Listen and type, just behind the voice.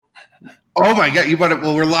Oh my God! You want to?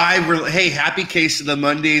 Well, we're live. Hey, happy Case of the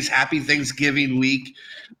Mondays. Happy Thanksgiving week.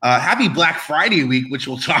 Happy Black Friday week, which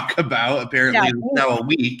we'll talk about. Apparently, it's now a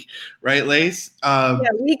week, right, Lace?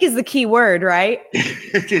 Week is the key word, right?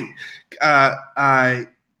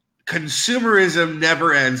 Consumerism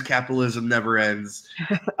never ends. Capitalism never ends.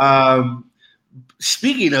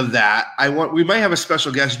 Speaking of that, we might have a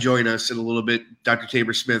special guest join us in a little bit, Dr.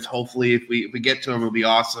 Tabor Smith. Hopefully, if we get to him, it'll be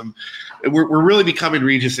awesome. We're really becoming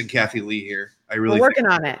Regis and Kathy Lee here. We're working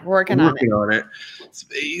on it. We're working on it.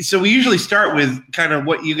 So we usually start with kind of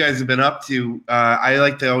what you guys have been up to. I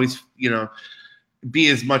like to always, be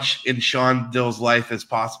as much in Sean Dill's life as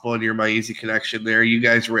possible, and you're my easy connection there. You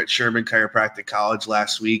guys were at Sherman Chiropractic College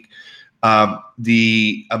last week.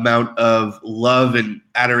 The amount of love and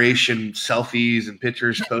adoration, selfies and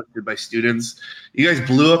pictures posted by students. You guys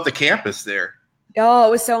blew up the campus there. Oh,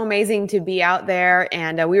 it was so amazing to be out there.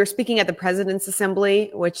 And we were speaking at the President's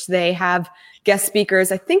Assembly, which they have guest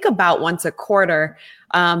speakers, I think about once a quarter.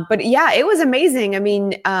 But yeah, it was amazing. I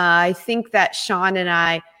mean, I think that Sean and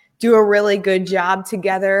I do a really good job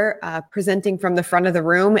together presenting from the front of the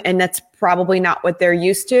room, and that's probably not what they're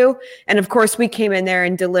used to. And of course, we came in there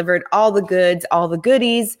and delivered all the goods, all the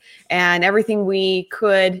goodies, and everything we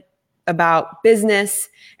could about business.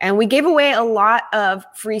 And we gave away a lot of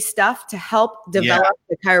free stuff to help develop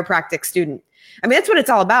the chiropractic student. I mean, that's what it's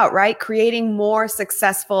all about, right? Creating more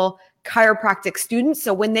successful chiropractic students.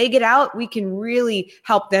 So when they get out, we can really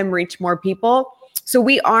help them reach more people. So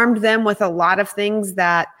we armed them with a lot of things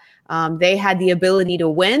that they had the ability to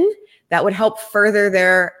win that would help further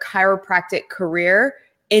their chiropractic career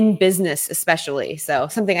in business, especially. So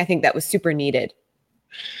something I think that was super needed.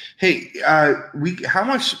 Hey, how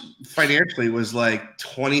much financially was like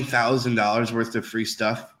 $20,000 worth of free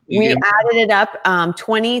stuff? We added it up,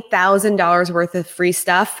 $20,000 worth of free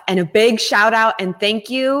stuff. And a big shout out and thank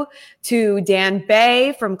you to Dan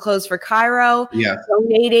Bay from Clothes for Chiro,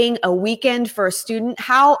 donating a weekend for a student.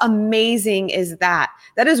 How amazing is that?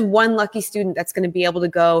 That is one lucky student that's going to be able to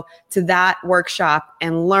go to that workshop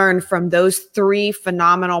and learn from those three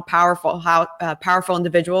phenomenal, powerful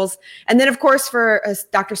individuals. And then, of course, for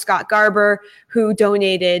Dr. Scott Garber, who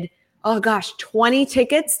donated, 20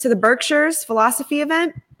 tickets to the Berkshire's philosophy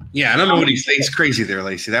event. Yeah, I don't know what he's crazy there,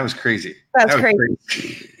 Lacey. That was crazy. That's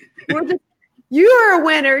crazy. You're a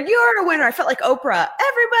winner. You're a winner. I felt like Oprah.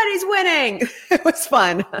 Everybody's winning. It was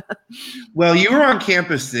fun. Well, you were on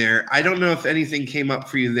campus there. I don't know if anything came up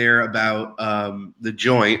for you there about the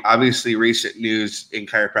joint. Obviously, recent news in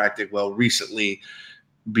chiropractic, recently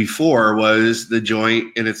before was the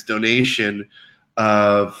joint and its donation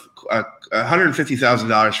of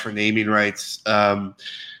 $150,000 for naming rights.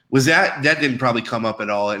 Was that didn't probably come up at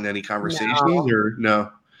all in any conversations or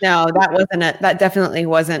no? No, that definitely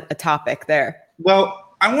wasn't a topic there.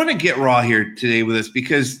 Well, I want to get raw here today with us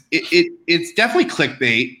because it's definitely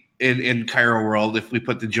clickbait in Chiro world if we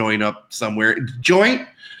put the joint up somewhere. The joint,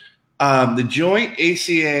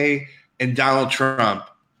 ACA, and Donald Trump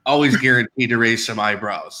always guaranteed to raise some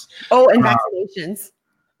eyebrows. Oh, and vaccinations.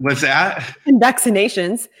 What's that? And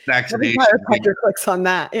vaccinations. Vaccinations. Chiropractor clicks on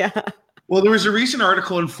that, yeah. Well, there was a recent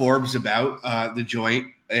article in Forbes about the joint,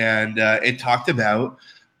 and it talked about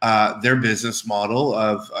their business model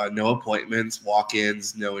of no appointments,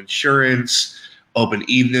 walk-ins, no insurance, open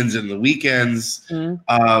evenings and the weekends.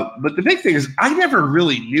 But the big thing is I never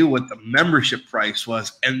really knew what the membership price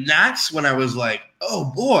was. And that's when I was like,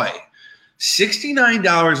 oh boy,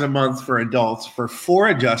 $69 a month for adults for 4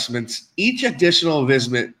 adjustments. Each additional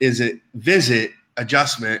visit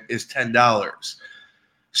adjustment is $10.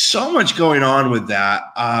 So much going on with that.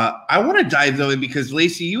 I want to dive though in because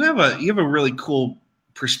Lacey, you have a really cool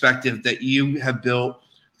perspective that you have built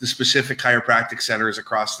the specific chiropractic centers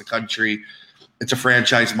across the country. It's a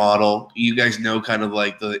franchise model. You guys know kind of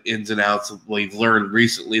like the ins and outs of what you've learned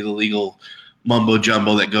recently, the legal mumbo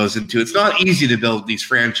jumbo that goes into it. It's not easy to build these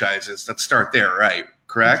franchises. Let's start there, right?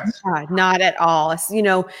 Correct? Not at all.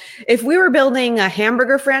 If we were building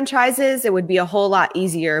hamburger franchises, it would be a whole lot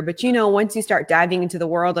easier. But, once you start diving into the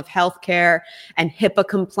world of healthcare and HIPAA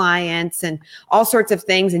compliance and all sorts of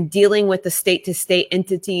things and dealing with the state-to-state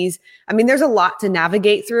entities, there's a lot to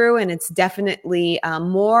navigate through. And it's definitely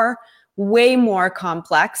way more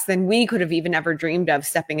complex than we could have even ever dreamed of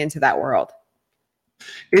stepping into that world.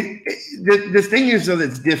 The thing is, though,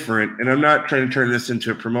 that's different, and I'm not trying to turn this into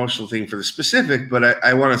a promotional thing for the specific, but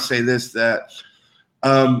I want to say this, that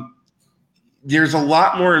there's a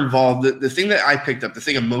lot more involved. The thing that I picked up, the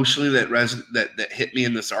thing emotionally that hit me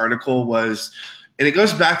in this article was, and it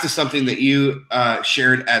goes back to something that you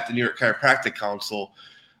shared at the New York Chiropractic Council,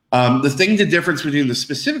 The difference between the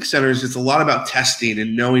specific centers is a lot about testing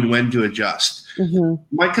and knowing when to adjust. Mm-hmm.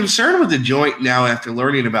 My concern with The Joint now, after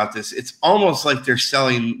learning about this, it's almost like they're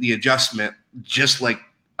selling the adjustment just like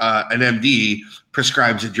an MD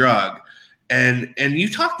prescribes a drug. And you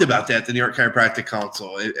talked about that at the New York Chiropractic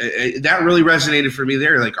Council. That really resonated for me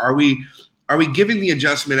there. Like, are we giving the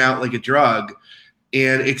adjustment out like a drug?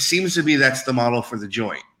 And it seems to be that's the model for The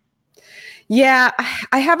Joint. Yeah,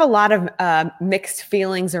 I have a lot of mixed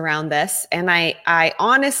feelings around this. And I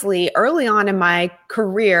honestly, early on in my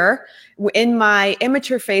career, in my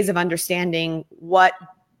immature phase of understanding what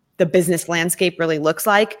the business landscape really looks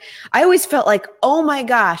like, I always felt like, oh my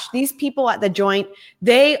gosh, these people at The Joint,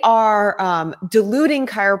 they are diluting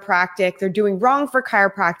chiropractic. They're doing wrong for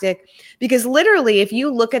chiropractic. Because literally, if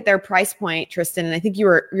you look at their price point, Tristan, and I think you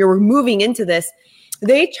were moving into this,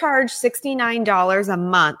 they charge $69 a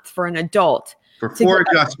month for an adult for 4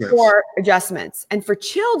 adjustments. 4 adjustments. And for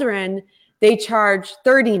children, they charge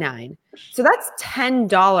 $39. So that's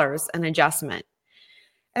 $10 an adjustment.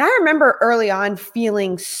 And I remember early on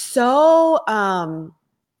feeling so, I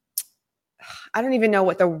don't even know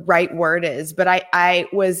what the right word is, but I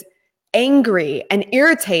was angry and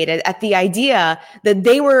irritated at the idea that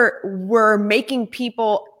they were making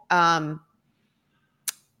people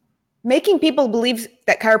believe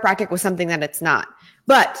that chiropractic was something that it's not.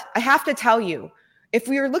 But I have to tell you, if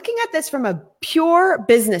we were looking at this from a pure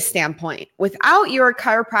business standpoint, without your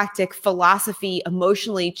chiropractic philosophy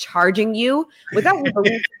emotionally charging you, without your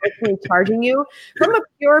belief emotionally charging you, from a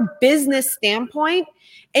pure business standpoint,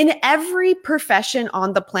 in every profession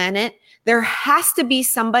on the planet, there has to be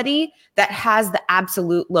somebody that has the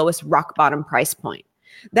absolute lowest rock bottom price point,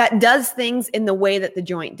 that does things in the way that The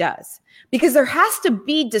Joint does. Because there has to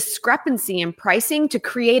be discrepancy in pricing to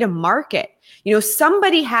create a market. You know,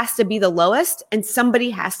 somebody has to be the lowest and somebody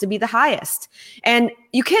has to be the highest. And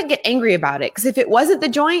you can't get angry about it, because if it wasn't The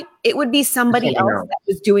Joint, it would be somebody else that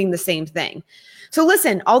was doing the same thing. So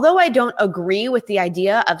listen, although I don't agree with the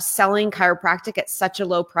idea of selling chiropractic at such a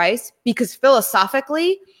low price, because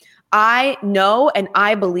philosophically, I know and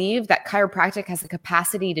I believe that chiropractic has the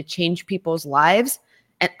capacity to change people's lives.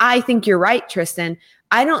 And I think you're right, Tristan.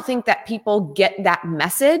 I don't think that people get that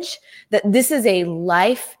message that this is a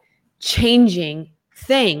life-changing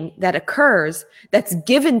thing that occurs, that's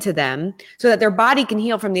given to them so that their body can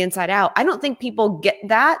heal from the inside out. I don't think people get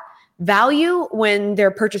that value when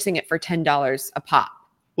they're purchasing it for $10 a pop.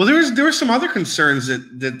 Well, there were some other concerns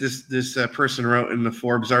that this person wrote in the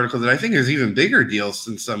Forbes article that I think is even bigger deals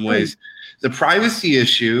in some ways. The privacy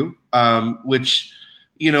issue, which,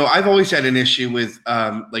 you know, I've always had an issue with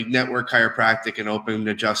like network chiropractic and open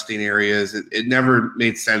adjusting areas. It never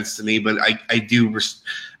made sense to me, but I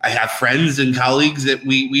have friends and colleagues that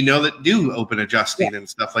we know that do open adjusting and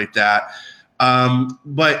stuff like that.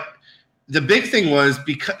 But the big thing was,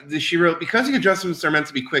 because the adjustments are meant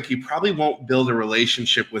to be quick, you probably won't build a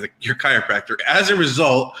relationship with your chiropractor. As a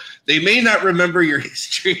result, they may not remember your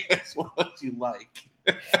history as well as you like.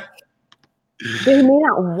 They may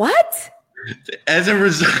not what? As a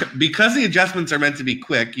result, because the adjustments are meant to be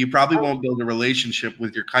quick, you probably won't build a relationship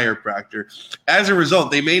with your chiropractor. As a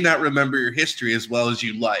result, they may not remember your history as well as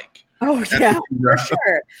you like. Oh, yeah, for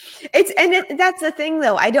sure. That's the thing,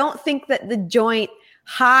 though. I don't think that The Joint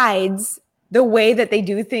hides the way that they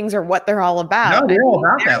do things or what they're all about. No, they're all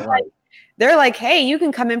about that life. They're like, hey, you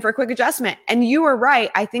can come in for a quick adjustment. And you are right.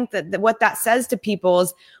 I think that what that says to people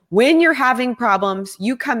is, when you're having problems,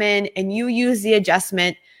 you come in and you use the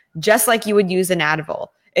adjustment just like you would use an Advil.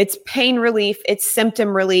 It's pain relief, it's symptom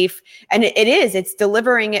relief, and it's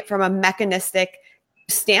delivering it from a mechanistic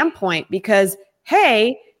standpoint, because,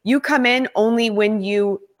 hey, you come in only when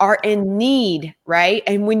you are in need, right?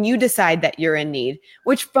 And when you decide that you're in need,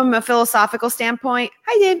 which from a philosophical standpoint,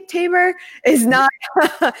 hi Dave Tabor, is not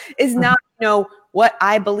what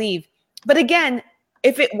I believe. But again,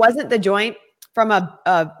 if it wasn't The Joint, from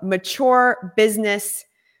a mature business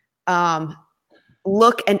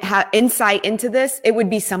look and have insight into this, it would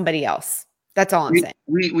be somebody else. That's all I'm saying.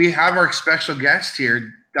 We have our special guest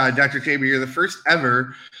here, Dr. Tabor. You're the first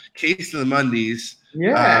ever Case of the Mondays.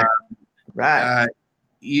 Yeah, right.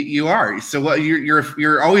 You are. So what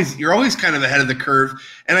you're always kind of ahead of the curve.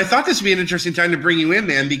 And I thought this would be an interesting time to bring you in,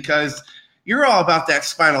 man, because you're all about that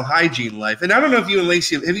spinal hygiene life. And I don't know if you and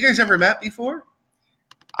Lacey, have you guys ever met before?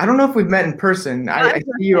 I don't know if we've met in person. I see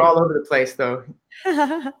you all over the place, though.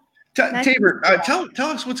 Tabor, tell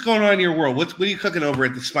us what's going on in your world. What are you cooking over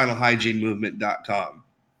at the spinalhygienemovement.com?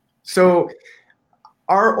 So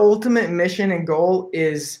our ultimate mission and goal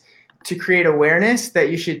is to create awareness that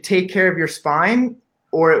you should take care of your spine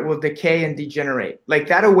or it will decay and degenerate. Like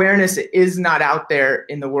that awareness is not out there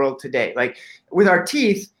in the world today. Like with our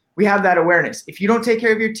teeth, we have that awareness. If you don't take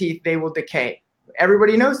care of your teeth, they will decay.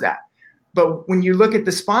 Everybody knows that. But when you look at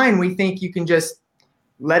the spine, we think you can just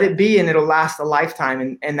let it be and it'll last a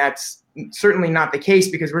lifetime. And that's certainly not the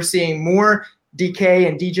case, because we're seeing more decay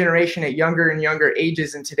and degeneration at younger and younger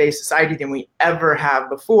ages in today's society than we ever have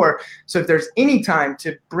before. So if there's any time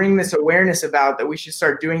to bring this awareness about that we should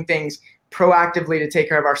start doing things proactively to take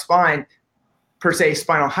care of our spine, per se,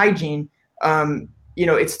 spinal hygiene,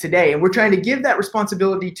 it's today. And we're trying to give that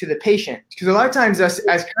responsibility to the patient, because a lot of times us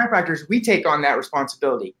as chiropractors, we take on that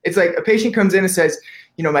responsibility. It's like a patient comes in and says,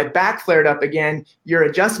 my back flared up again, your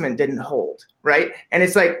adjustment didn't hold, right? And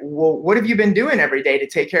it's like, well, what have you been doing every day to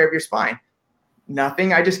take care of your spine?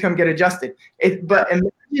 Nothing. I just come get adjusted. But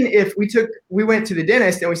imagine if we went to the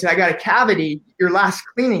dentist and we said, I got a cavity, your last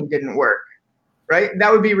cleaning didn't work, right?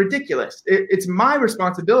 That would be ridiculous. It's my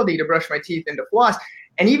responsibility to brush my teeth and to floss.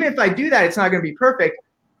 And even if I do that, it's not going to be perfect,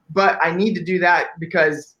 but I need to do that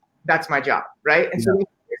because that's my job, right? And so what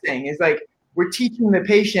you're saying is like, we're teaching the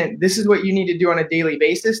patient, this is what you need to do on a daily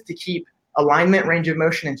basis to keep alignment, range of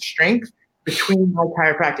motion, and strength between my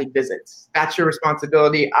chiropractic visits. That's your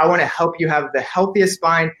responsibility. I want to help you have the healthiest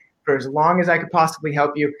spine for as long as I could possibly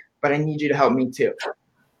help you, but I need you to help me too.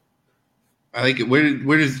 I like it. Where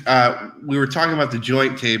does we were talking about the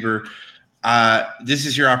joint, Tabor. This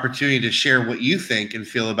is your opportunity to share what you think and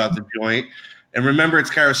feel about the joint. And remember, it's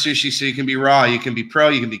Chiro Sushi, so you can be raw, you can be pro,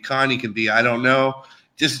 you can be con, you can be I don't know.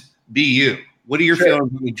 Just be you. What are your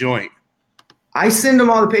feelings on the joint? I send them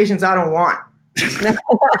all the patients I don't want.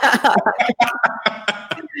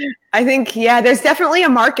 I think, there's definitely a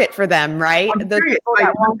market for them, right? I come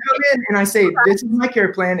in and I say, this is my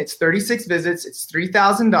care plan. It's 36 visits. It's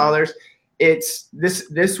 $3,000. It's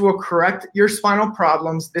this will correct your spinal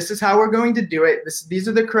problems. This is how we're going to do it. These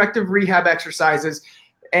are the corrective rehab exercises.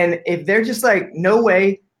 And if they're just like, no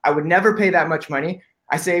way, I would never pay that much money,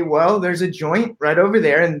 I say, well, there's a joint right over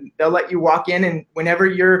there, and they'll let you walk in, and whenever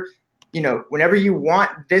you want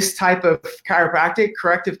this type of chiropractic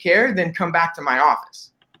corrective care, then come back to my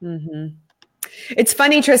office. Mm-hmm. It's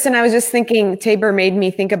funny, Tristan, I was just thinking, Tabor made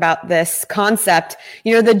me think about this concept.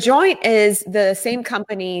 The Joint is the same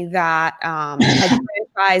company that had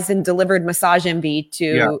franchised and delivered Massage MV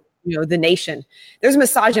to the nation. There's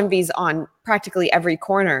Massage MVs on practically every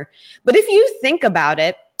corner. But if you think about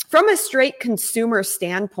it, from a straight consumer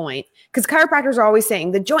standpoint, because chiropractors are always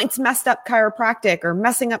saying the Joint's messed up chiropractic or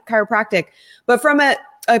messing up chiropractic. But from a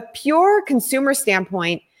pure consumer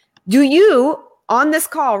standpoint, do you on this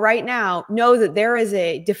call right now know that there is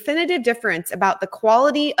a definitive difference about the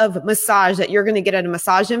quality of massage that you're going to get at a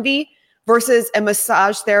Massage MV versus a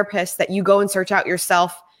massage therapist that you go and search out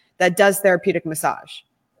yourself that does therapeutic massage?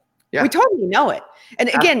 Yeah. We totally know it. And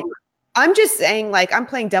again, I'm just saying, like, I'm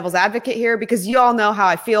playing devil's advocate here because you all know how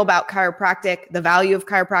I feel about chiropractic, the value of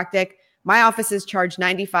chiropractic. My offices charge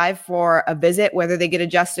 $95 for a visit, whether they get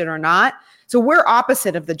adjusted or not. So we're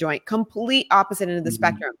opposite of the Joint, complete opposite end of the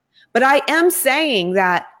spectrum. But I am saying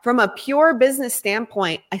that from a pure business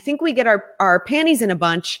standpoint, I think we get our panties in a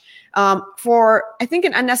bunch for, I think,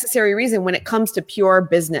 an unnecessary reason when it comes to pure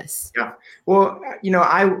business. Yeah. Well,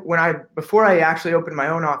 before I actually opened my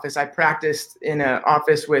own office, I practiced in an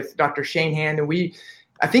office with Dr. Shane Hand, and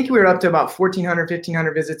I think we were up to about 1,400,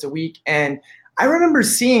 1,500 visits a week. And I remember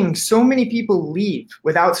seeing so many people leave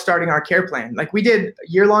without starting our care plan. Like, we did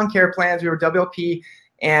year-long care plans. We were WLP,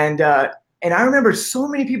 and I remember so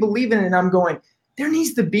many people leaving, and I'm going, there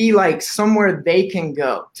needs to be like somewhere they can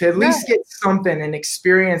go to at least get something and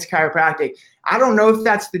experience chiropractic. I don't know if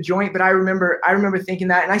that's the Joint, but I remember thinking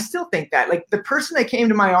that, and I still think that. Like, the person that came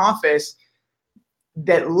to my office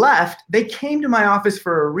that left, they came to my office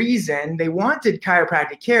for a reason. They wanted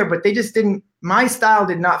chiropractic care, but they just didn't, my style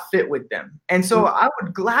did not fit with them. And so I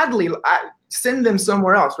would gladly send them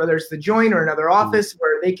somewhere else, whether it's the Joint or another office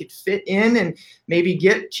where they could fit in and maybe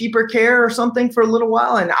get cheaper care or something for a little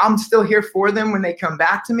while. And I'm still here for them when they come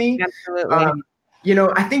back to me. Absolutely.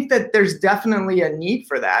 I think that there's definitely a need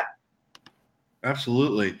for that.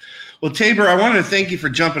 Absolutely. Well, Tabor, I wanted to thank you for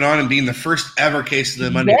jumping on and being the first ever Case of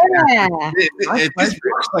the Monday. Yeah. It just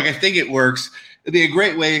works like I think it works. It'd be a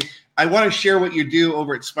great way. I want to share what you do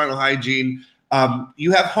over at Spinal Hygiene.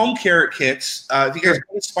 You have home care kits. If you guys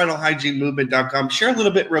go to spinalhygienemovement.com, share a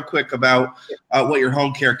little bit real quick about what your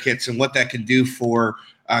home care kits and what that can do for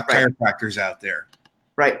chiropractors out there.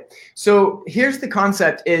 Right. So here's the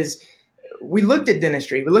concept is, we looked at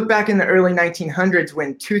dentistry. We looked back in the early 1900s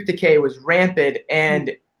when tooth decay was rampant.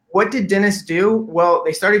 And what did dentists do? Well,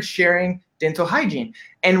 they started sharing dental hygiene.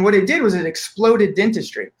 And what it did was it exploded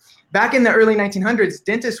dentistry. back in the early 1900s,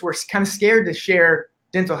 dentists were kind of scared to share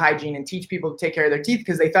dental hygiene and teach people to take care of their teeth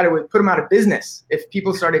because they thought it would put them out of business if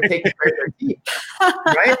people started taking care of their teeth.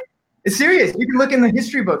 Right? It's serious. You can look in the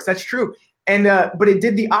history books. That's true. And but it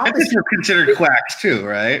did the opposite. Dentists are considered quacks too,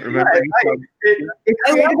 right? Remember? Yeah,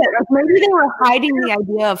 I love it. Maybe they were hiding the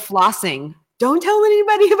idea of flossing. Don't tell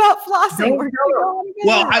anybody about flossing.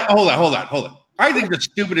 Hold on. I think the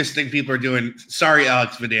stupidest thing people are doing, sorry,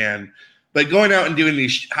 Alex Vidan, but going out and doing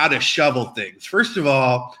these how to shovel things. First of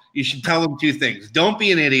all, you should tell them two things. Don't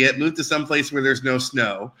be an idiot. Move to some place where there's no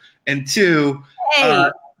snow. And two,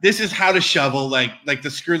 this is how to shovel, like to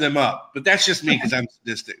screw them up. But that's just me because I'm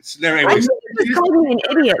sadistic. So I'm just calling me an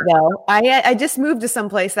idiot, though. I just moved to some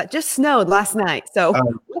place that just snowed last night. So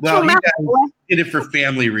well, you guys did it for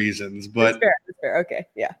family reasons, but that's fair. Okay,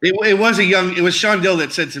 yeah. It was Sean Dill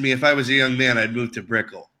that said to me, if I was a young man, I'd move to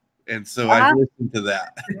Brickell, and so I listened to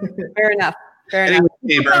that. Fair enough. Okay,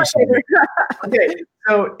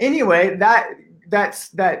 so anyway, that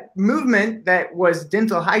movement that was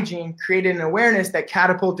dental hygiene created an awareness that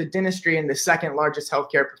catapulted dentistry in the second largest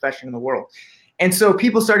healthcare profession in the world. And so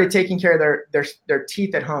people started taking care of their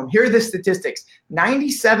teeth at home. Here are the statistics.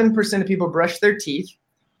 97% of people brush their teeth.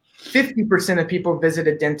 50% of people visit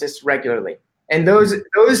a dentist regularly. And those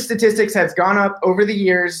statistics have gone up over the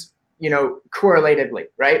years, correlatively,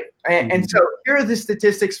 right? And so here are the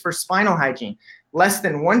statistics for spinal hygiene. Less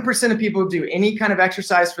than 1% of people do any kind of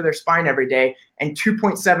exercise for their spine every day, and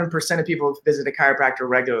 2.7% of people visit a chiropractor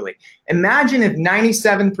regularly. Imagine if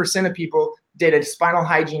 97% of people did a spinal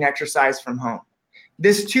hygiene exercise from home.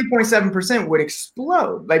 This 2.7% would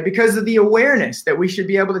explode, because of the awareness that we should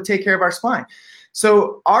be able to take care of our spine.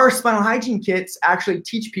 So our spinal hygiene kits actually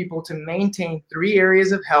teach people to maintain 3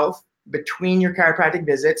 areas of health between your chiropractic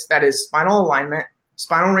visits. That is spinal alignment,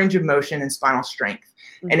 spinal range of motion, and spinal strength.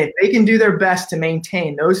 And if they can do their best to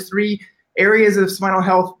maintain those 3 areas of spinal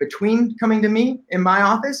health between coming to me in my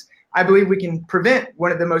office, I believe we can prevent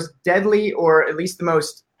one of the most deadly, or at least the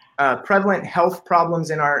most prevalent health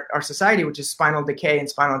problems in our society, which is spinal decay and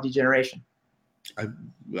spinal degeneration.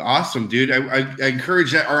 Awesome, dude. I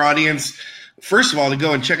encourage our audience, first of all, to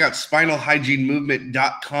go and check out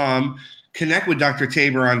spinalhygienemovement.com, connect with Dr.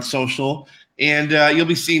 Tabor on social, and you'll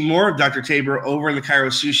be seeing more of Dr. Tabor over in the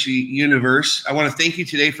Chiro Sushi universe. I want to thank you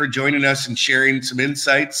today for joining us and sharing some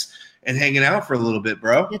insights and hanging out for a little bit,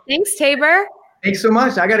 bro. Yeah, thanks, Tabor. Thanks so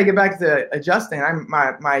much. I got to get back to adjusting.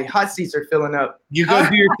 My hot seats are filling up. You go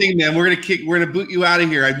do your thing, man. We're gonna boot you out of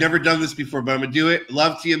here. I've never done this before, but I'm gonna do it.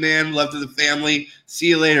 Love to you, man. Love to the family. See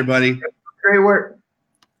you later, buddy. Great work.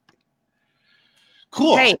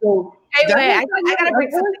 Cool. Hey, I gotta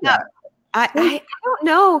bring something up. I don't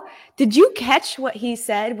know. Did you catch what he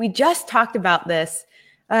said? We just talked about this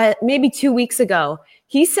maybe 2 weeks ago.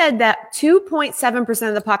 He said that 2.7%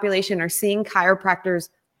 of the population are seeing chiropractors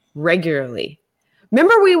regularly.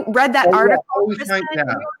 Remember we read that article? Yeah, we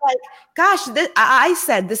were like, gosh, I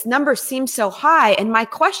said this number seems so high. And my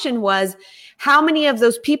question was, how many of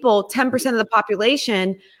those people, 10% of the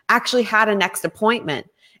population, actually had a next appointment?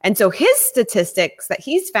 And so his statistics that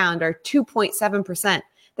he's found are 2.7%.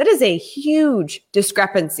 That is a huge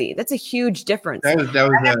discrepancy. That's a huge difference. That's a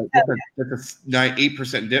 8%,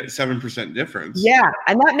 7% difference. Yeah,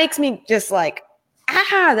 and that makes me just like,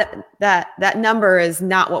 that number is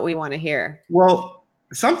not what we want to hear. Well,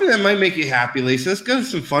 something that might make you happy, Lisa. Let's go to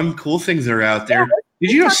some fun, cool things that are out there.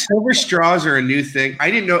 Did you know silver straws are a new thing? I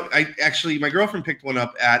didn't know. My girlfriend picked one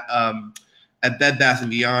up at Bed Bath &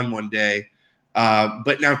 Beyond one day.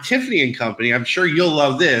 But now Tiffany and Company, I'm sure you'll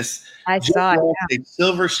love this. I saw it. A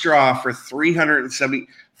silver straw for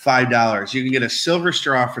 $375. You can get a silver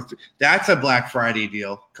straw for that's a Black Friday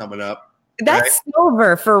deal coming up. That's right?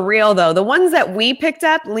 Silver for real though. The ones that we picked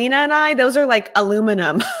up, Lena and I, those are like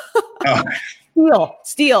aluminum.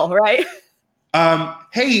 Steel, right?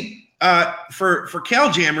 Hey, for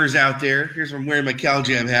Cal Jammers out there, here's I'm wearing my Cal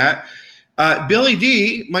Jam hat. Billy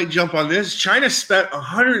D might jump on this. China spent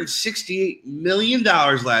 $168 million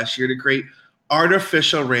last year to create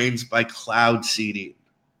artificial rains by cloud seeding.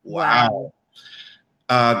 Wow.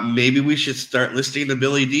 Maybe we should start listening to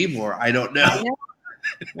Billy D more. I don't know.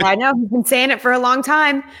 I know. He's been saying it for a long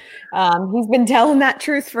time. He's been telling that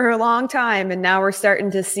truth for a long time. And now we're starting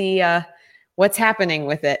to see what's happening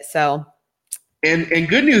with it. So. And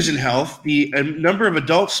good news in health, the number of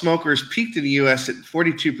adult smokers peaked in the U.S. at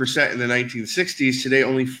 42% in the 1960s. Today,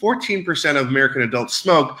 only 14% of American adults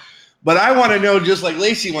smoke. But I want to know, just like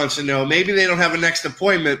Lacey wants to know, maybe they don't have a next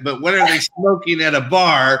appointment, but when are they smoking at a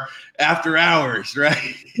bar after hours,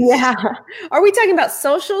 right? Yeah. Are we talking about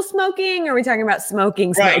social smoking or are we talking about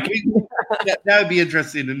smoking? Right. that would be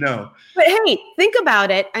interesting to know. But hey, think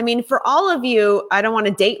about it. I mean, for all of you, I don't want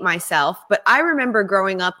to date myself, but I remember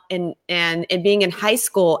growing up and being in high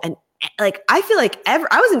school, and like I feel like I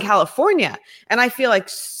was in California, and I feel like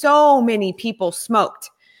so many people smoked,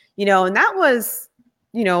 and that was,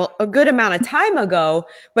 a good amount of time ago.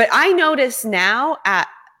 But I notice now at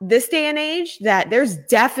this day and age that there's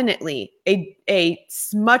definitely a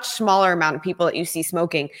much smaller amount of people that you see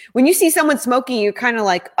smoking. When you see someone smoking, you're kind of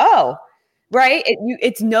like, oh, right.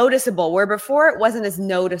 It's noticeable, where before it wasn't as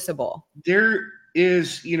noticeable. There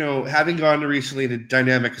is, having gone recently to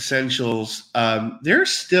Dynamic Essentials, there's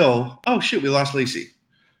still, oh shoot, we lost Lacey.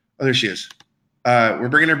 Oh, there she is. We're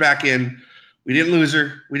bringing her back in. We didn't lose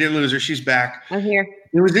her. She's back. I'm here.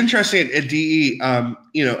 It was interesting at DE,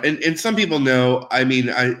 and some people know, I mean,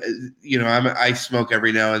 I smoke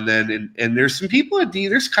every now and then, and there's some people at DE,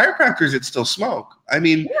 there's chiropractors that still smoke. I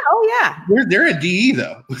mean, they're at DE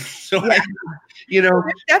though. So, there's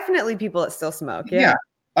definitely people that still smoke. Yeah.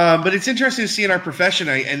 But it's interesting to see in our profession,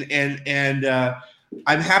 and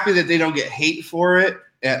I'm happy that they don't get hate for it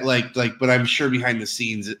but I'm sure behind the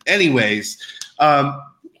scenes anyways.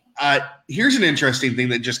 Here's an interesting thing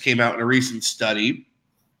that just came out in a recent study.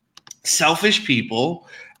 Selfish people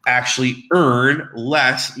actually earn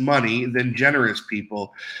less money than generous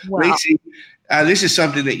people. Wow. Lacey, this is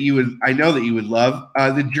something that I know that you would love.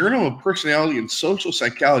 The Journal of Personality and Social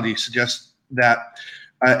Psychology suggests that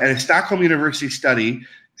at a Stockholm University study,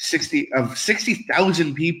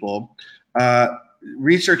 60,000 people,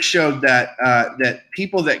 research showed that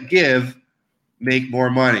people that give make more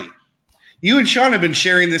money. You and Sean have been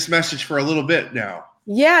sharing this message for a little bit now.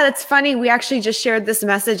 Yeah, that's funny. We actually just shared this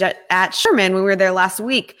message at Sherman when we were there last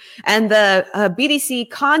week. And the BDC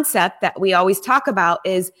concept that we always talk about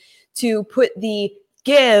is to put the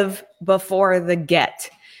give before the get.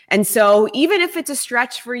 And so even if it's a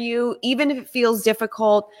stretch for you, even if it feels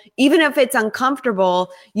difficult, even if it's uncomfortable,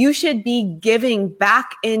 you should be giving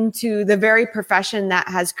back into the very profession that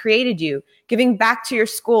has created you, giving back to your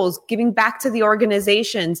schools, giving back to the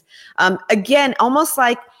organizations. Again, almost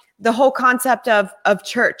like the whole concept of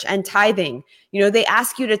church and tithing. They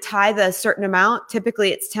ask you to tithe a certain amount.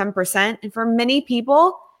 Typically it's 10%. And for many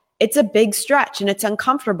people, it's a big stretch and it's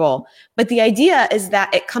uncomfortable. But the idea is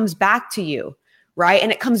that it comes back to you, right?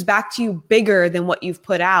 And it comes back to you bigger than what you've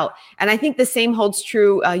put out. And I think the same holds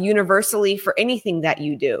true universally for anything that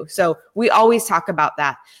you do. So we always talk about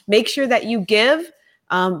that. Make sure that you give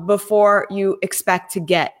before you expect to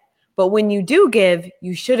get. But when you do give,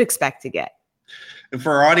 you should expect to get. And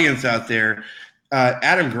for our audience out there,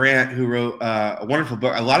 Adam Grant, who wrote a wonderful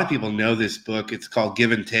book. A lot of people know this book. It's called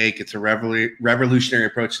Give and Take. It's a revolutionary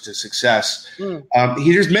approach to success.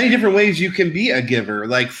 There's many different ways you can be a giver.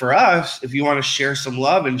 Like for us, if you want to share some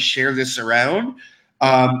love and share this around.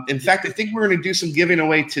 In fact, I think we're going to do some giving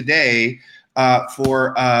away today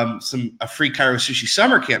for a free Cairo Sushi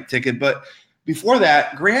summer camp ticket. But before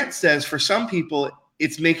that, Grant says for some people,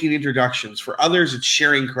 it's making introductions. For others, it's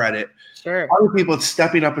sharing credit. Sure. Other people, it's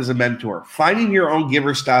stepping up as a mentor. Finding your own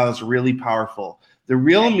giver style is really powerful. The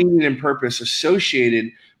real meaning and purpose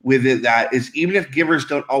associated with it, that is, even if givers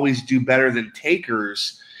don't always do better than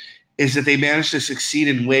takers, is that they manage to succeed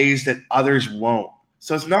in ways that others won't.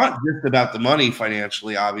 So it's not just about the money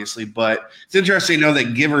financially, obviously, but it's interesting to know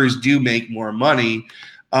that givers do make more money.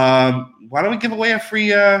 Why don't we give away a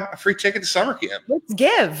free ticket to summer camp? Let's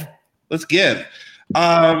give.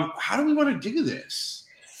 How do we want to do this?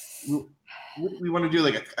 We want to do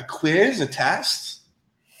like a quiz, a test?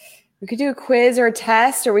 We could do a quiz or a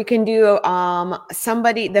test, or we can do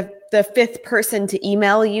somebody, the fifth person to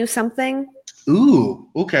email you something. Ooh,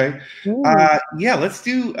 okay. Ooh. Yeah, let's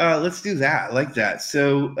do that. I like that.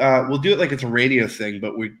 So we'll do it like it's a radio thing,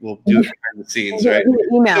 but we'll do it behind the scenes, right?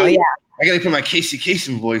 Email, so, yeah. I got to put my Casey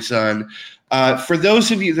Kasem voice on. For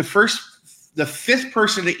those of you, the fifth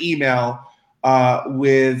person to email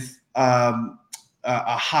with a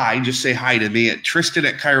hi, just say hi to me at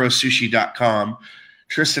Tristan@KairoSushi.com.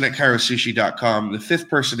 Tristan@KairoSushi.com. The fifth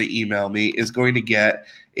person to email me is going to get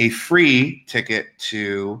a free ticket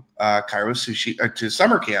to Cairo Sushi to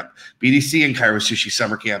summer camp, BDC and Cairo Sushi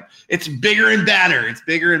summer camp. It's bigger and badder.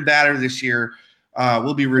 This year.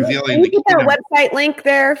 We'll be revealing. Can you put that website link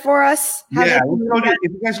there for us? If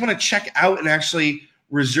you guys want to check out and actually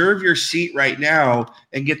reserve your seat right now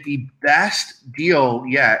and get the best deal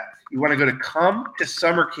yet, you want to go to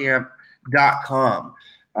cometosummercamp.com.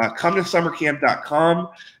 Cometosummercamp.com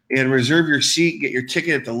and reserve your seat, get your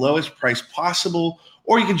ticket at the lowest price possible,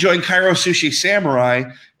 or you can join Cairo Sushi Samurai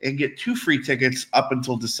and get 2 free tickets up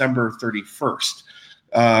until December 31st.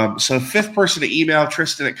 So fifth person to email,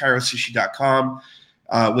 Tristan@KairoSushi.com.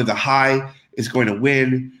 with a high is going to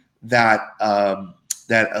win that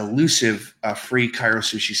elusive free Cairo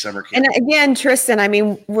Sushi Summer Camp. And again, Tristan, I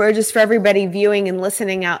mean, we're just for everybody viewing and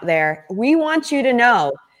listening out there. We want you to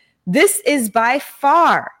know this is by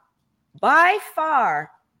far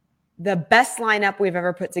the best lineup we've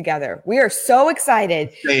ever put together. We are so excited.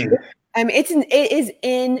 Insane. I mean, it is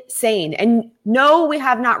insane. And no, we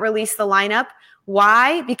have not released the lineup.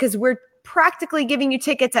 Why? Because we're practically giving you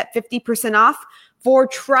tickets at 50% off for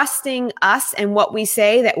trusting us and what we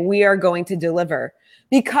say that we are going to deliver.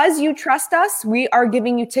 Because you trust us, we are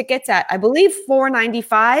giving you tickets at, I believe,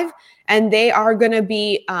 $495, and they are going to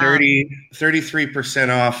be 33%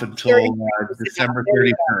 off until December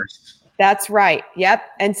 31st. That's right. Yep.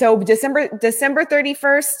 And so December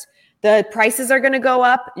 31st, the prices are going to go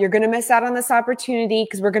up. You're going to miss out on this opportunity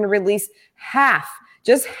because we're going to release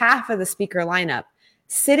just half of the speaker lineup.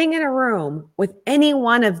 Sitting in a room with any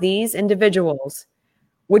one of these individuals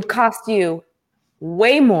would cost you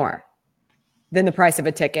way more than the price of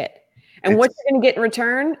a ticket. And what you're going to get in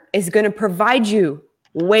return is going to provide you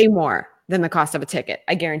way more than the cost of a ticket.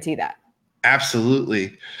 I guarantee that.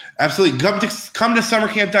 Absolutely. Absolutely. Come to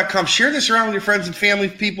summercamp.com. Share this around with your friends and family,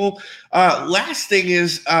 people. Last thing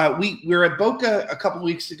is we were at Boca a couple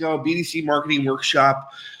weeks ago, BDC marketing workshop.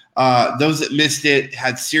 Those that missed it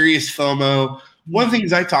had serious FOMO. One of the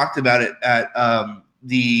things I talked about at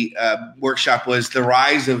the workshop was the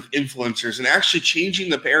rise of influencers and actually changing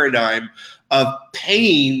the paradigm of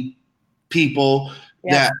paying people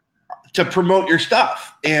to promote your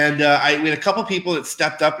stuff. And we had a couple people that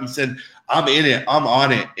stepped up and said, I'm in it, I'm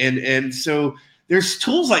on it. And so there's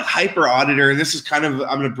tools like Hyper Auditor, and this is kind of,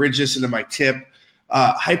 I'm going to bridge this into my tip.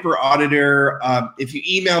 Hyper Auditor, if you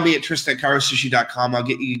email me at tristan@cairosushi.com, I'll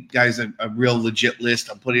get you guys a real legit list.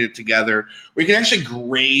 I'm putting it together where you can actually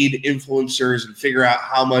grade influencers and figure out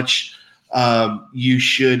how much you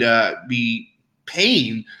should be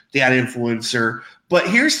paying that influencer. But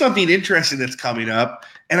here's something interesting that's coming up.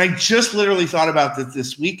 And I just literally thought about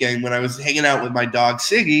this weekend when I was hanging out with my dog,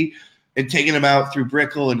 Siggy, and taking him out through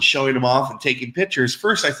Brickell and showing him off and taking pictures.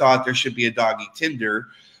 First, I thought there should be a doggy Tinder.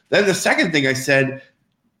 Then the second thing I said,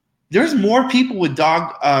 there's more people with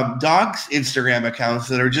dogs Instagram accounts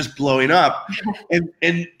that are just blowing up.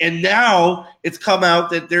 And now it's come out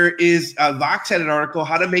that there is Vox had an article,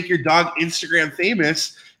 how to make your dog Instagram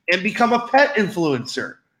famous and become a pet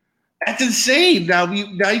influencer. That's insane. Now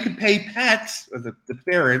you can pay pets, or the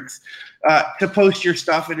parents, to post your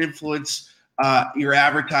stuff and influence your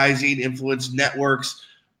advertising, influence networks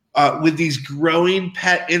with these growing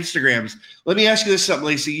pet Instagrams. Let me ask you this something,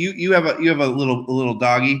 Lacey. You have a little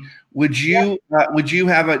doggy. Do you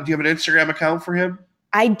have an Instagram account for him?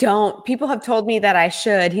 I don't. People have told me that I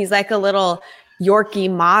should. He's like a little Yorkie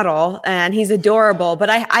model and he's adorable, but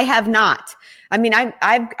I have not. I mean,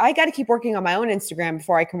 I got to keep working on my own Instagram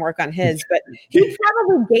before I can work on his, but he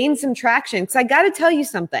probably gained some traction. So I got to tell you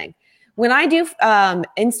something. When I do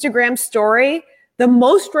Instagram story, the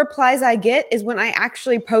most replies I get is when I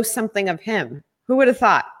actually post something of him. Who would have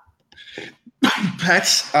thought?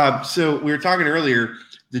 Pets. So we were talking earlier,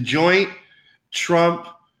 the joint, Trump,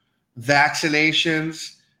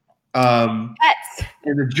 vaccinations, pets,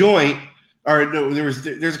 and the joint. Or no, there's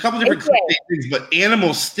a couple different things, but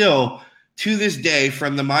animals still, to this day,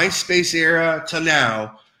 from the MySpace era to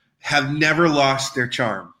now, have never lost their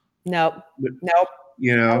charm. Nope.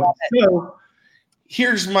 You know, so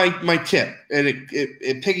here's my tip, and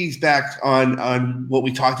it piggybacks on what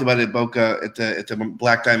we talked about at Boca at the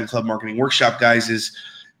Black Diamond Club Marketing Workshop, guys. Is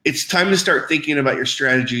it's time to start thinking about your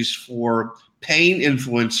strategies for paying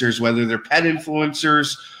influencers, whether they're pet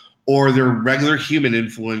influencers or they're regular human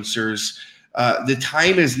influencers. The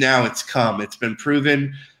time is now. It's come. It's been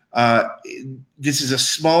proven. This is a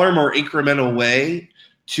smaller, more incremental way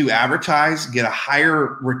to advertise, get a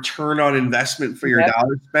higher return on investment for your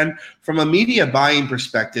dollar spend. From a media buying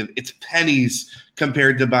perspective, it's pennies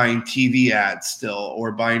compared to buying TV ads still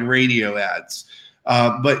or buying radio ads.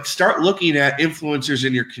 But start looking at influencers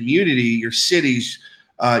in your community, your cities,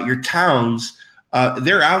 your towns.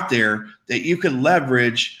 They're out there that you can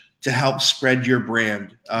leverage to help spread your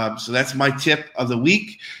brand. So that's my tip of the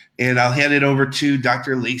week, and I'll hand it over to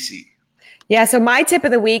Dr. Lacey. Yeah, so my tip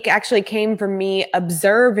of the week actually came from me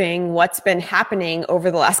observing what's been happening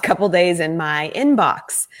over the last couple of days in my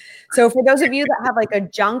inbox. So for those of you that have like a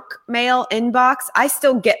junk mail inbox, I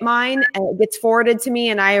still get mine and it gets forwarded to me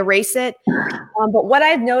and I erase it. But what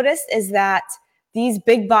I've noticed is that these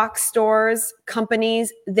big box stores,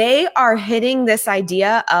 companies, they are hitting this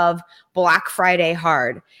idea of Black Friday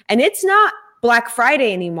hard. And it's not Black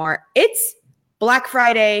Friday anymore. It's Black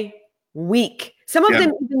Friday week. Some of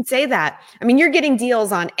them even say that. I mean, you're getting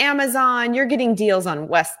deals on Amazon, you're getting deals on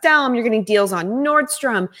West Elm, you're getting deals on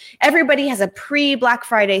Nordstrom. Everybody has a pre-Black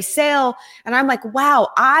Friday sale. And I'm like, wow,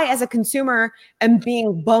 I, as a consumer, am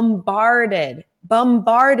being bombarded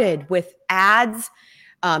with ads,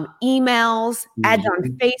 emails, ads on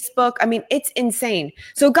Facebook. I mean, it's insane.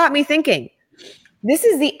 So it got me thinking, this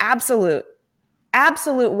is the absolute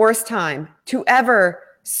worst time to ever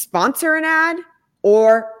sponsor an ad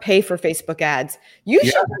or pay for Facebook ads. You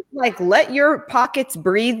should like let your pockets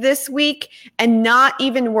breathe this week and not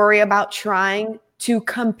even worry about trying to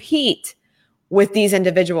compete with these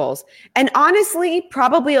individuals. And honestly,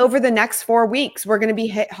 probably over the next 4 weeks, we're going to be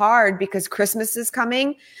hit hard because Christmas is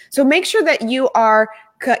coming. So make sure that you are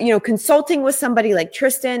consulting with somebody like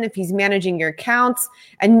Tristan if he's managing your accounts,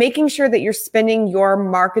 and making sure that you're spending your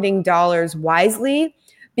marketing dollars wisely,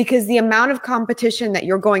 because the amount of competition that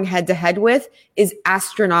you're going head to head with is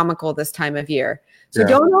astronomical this time of year. So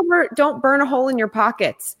don't burn a hole in your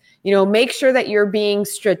pockets. Make sure that you're being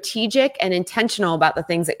strategic and intentional about the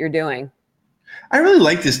things that you're doing. I really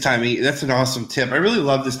like this time of year. That's an awesome tip. I really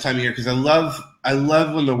love this time of year because I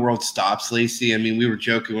love when the world stops, Lacey. I mean, we were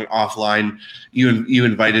joking when offline. You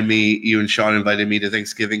and Sean invited me to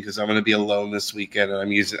Thanksgiving because I'm going to be alone this weekend, and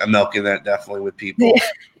I'm milking that definitely with people.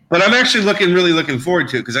 But I'm actually really looking forward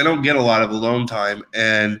to it because I don't get a lot of alone time,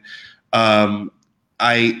 and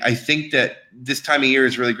I think that this time of year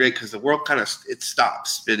is really great because the world it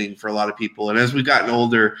stops spinning for a lot of people. And as we've gotten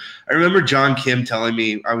older, I remember John Kim telling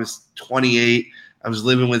me, I was 28, I was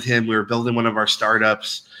living with him, we were building one of our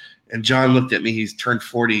startups, and John looked at me, he's turned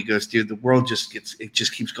 40, he goes, dude, the world just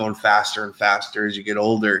keeps going faster and faster as you get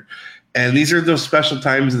older. And these are those special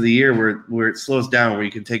times of the year where it slows down, where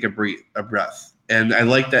you can take a breath. And I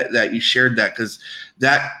like that you shared that, because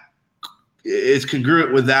that is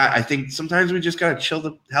congruent with that. I think sometimes we just got to chill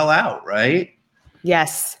the hell out, right?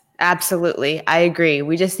 Yes, absolutely. I agree.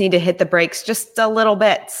 We just need to hit the brakes just a little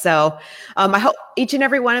bit. So I hope each and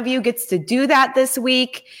every one of you gets to do that this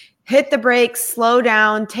week. Hit the brakes, slow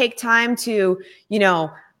down, take time to,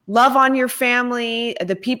 love on your family,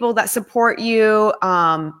 the people that support you.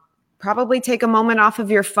 Probably take a moment off of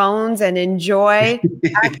your phones and enjoy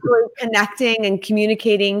actually connecting and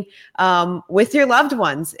communicating with your loved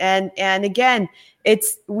ones. And again,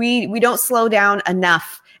 we don't slow down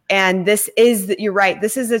enough. And you're right.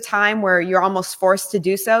 This is a time where you're almost forced to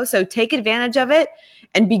do so. So take advantage of it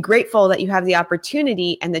and be grateful that you have the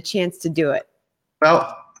opportunity and the chance to do it.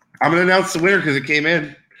 Well, I'm going to announce the winner because it came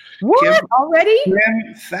in. What? Already?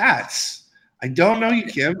 Kim Fats. I don't know you,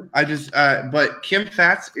 Kim. But Kim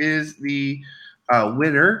Fats is the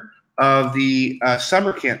winner of the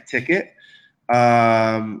summer camp ticket.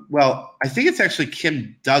 Well, I think it's actually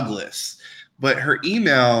Kim Douglas, but her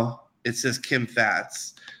email, it says Kim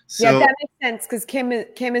Fats. So, yeah, that makes sense because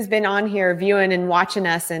Kim has been on here viewing and watching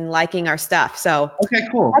us and liking our stuff. So okay,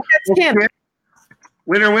 cool. That's Kim.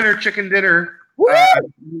 Winner, chicken dinner.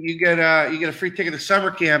 You get a free ticket to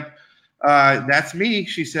summer camp. That's me,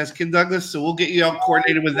 she says, Kim Douglas. So we'll get you all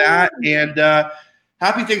coordinated with that. And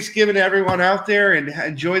happy Thanksgiving to everyone out there, and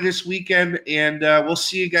enjoy this weekend. And we'll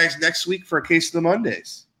see you guys next week for a Case of the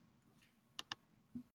Mondays.